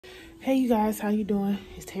Hey you guys, how you doing?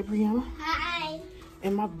 It's Tabriana. Hi.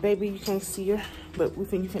 And my baby, you can't see her, but we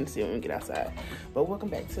think you can see her when we get outside. But welcome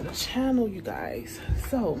back to the channel, you guys.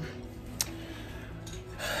 So,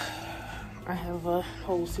 I have a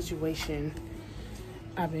whole situation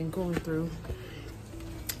I've been going through.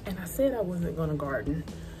 And I said I wasn't gonna garden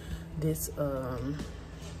this,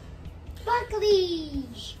 Broccoli.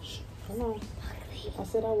 hold on. I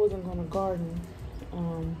said I wasn't gonna garden,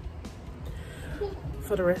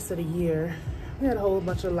 for the rest of the year. We had a whole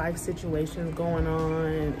bunch of life situations going on,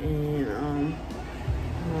 and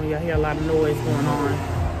y'all hear a lot of noise going on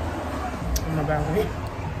my balcony.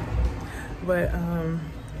 But I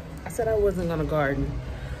said I wasn't gonna garden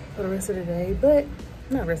for the rest of the day, but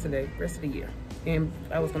not rest of the day, rest of the year. And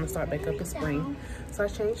I was gonna start back up in spring, so I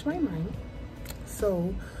changed my mind.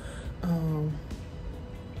 So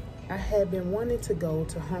I had been wanting to go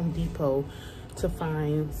to Home Depot to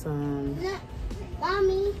find some.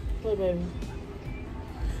 Mommy. Hey, baby.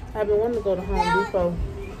 I've been wanting to go to Home Depot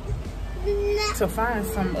to find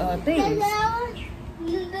some things. That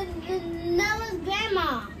was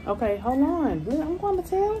Grandma. Okay, hold on. I'm going to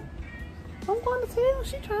tell.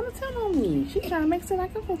 She's trying to tell on me. She's trying to make it seem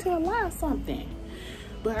like I'm going to tell a lie or something.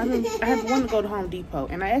 But I have wanted to go to Home Depot.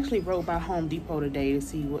 And I actually rode by Home Depot today to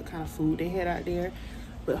see what kind of food they had out there.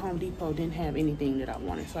 But Home Depot didn't have anything that I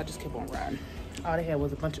wanted, so I just kept on riding. All they had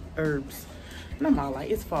was a bunch of herbs. And I'm all like,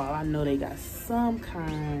 it's fall. I know they got some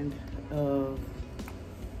kind of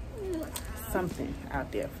something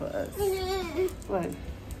out there for us. What?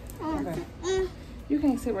 Okay. You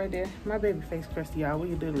can't sit right there. My baby face crusty, y'all. We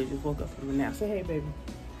literally just woke up from a nap. Say hey, baby.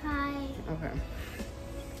 Hi. Okay.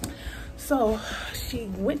 So she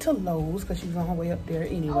went to Lowe's because she was on her way up there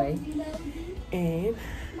anyway. And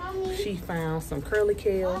Mommy. she found some curly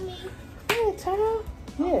kale. Mommy. Hey, child.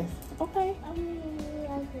 Yes. Okay.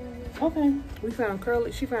 Okay. She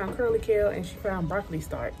found curly kale and she found broccoli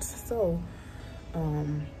starts. So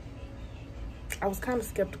I was kind of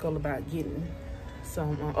skeptical about getting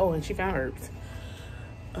some oh, and she found herbs.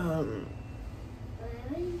 I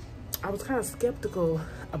was kind of skeptical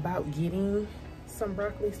about getting some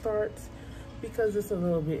broccoli starts because it's a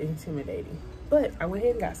little bit intimidating. But I went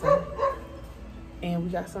ahead and got some. And we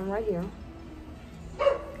got some right here.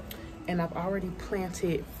 And I've already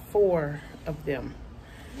planted 4 of them.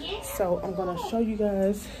 So I'm gonna show you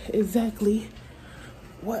guys exactly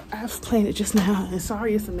what I've planted just now. And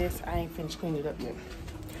sorry it's a mess, I ain't finished cleaning it up yet.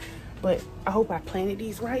 But I hope I planted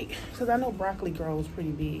these right, because I know broccoli grows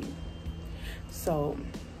pretty big. So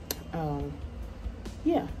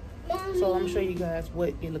yeah. So I'm gonna show you guys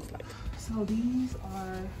what it looks like. So these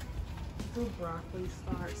are the broccoli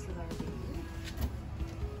starts that I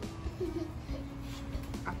did.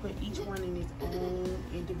 I put each one in its own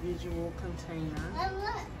individual container.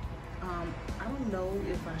 I don't know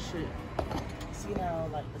if I should, see how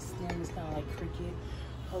like the stem is kind of like cricket.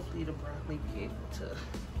 Hopefully the broccoli be able to,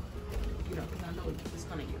 you know, because I know it's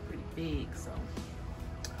gonna get pretty big, so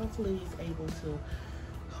hopefully it's able to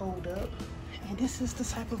hold up. And this is the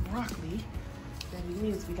type of broccoli that it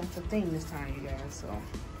is. We got the thing this time, you guys. So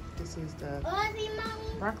this is the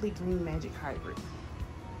broccoli green magic hybrid.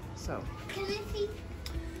 So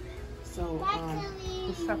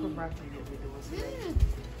this type of broccoli that we're doing today,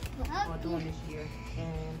 or doing this year.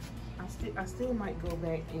 And I still might go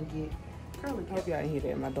back and get curly. Hope y'all didn't hear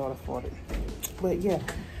that, my daughter farted. But yeah,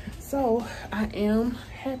 so I am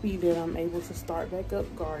happy that I'm able to start back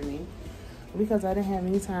up gardening because I didn't have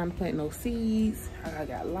any time to plant no seeds. I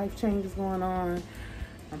got life changes going on.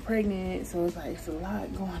 I'm pregnant, so it's like it's a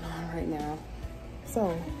lot going on right now.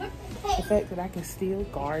 So the fact that I can still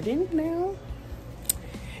garden now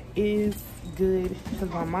is good because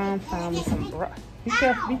my mom found me some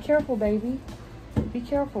be careful, baby. Be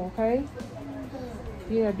careful, okay?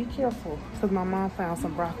 Yeah, be careful because my mom found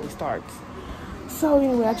some broccoli starts. So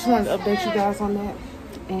anyway, I just wanted to update you guys on that,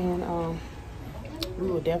 and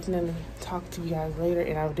we will definitely talk to you guys later,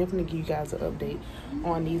 and I will definitely give you guys an update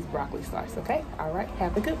on these broccoli starts. Okay? All right.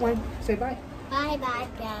 Have a good one. Say bye. Bye, bye,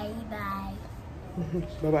 bye, bye.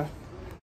 Bye bye.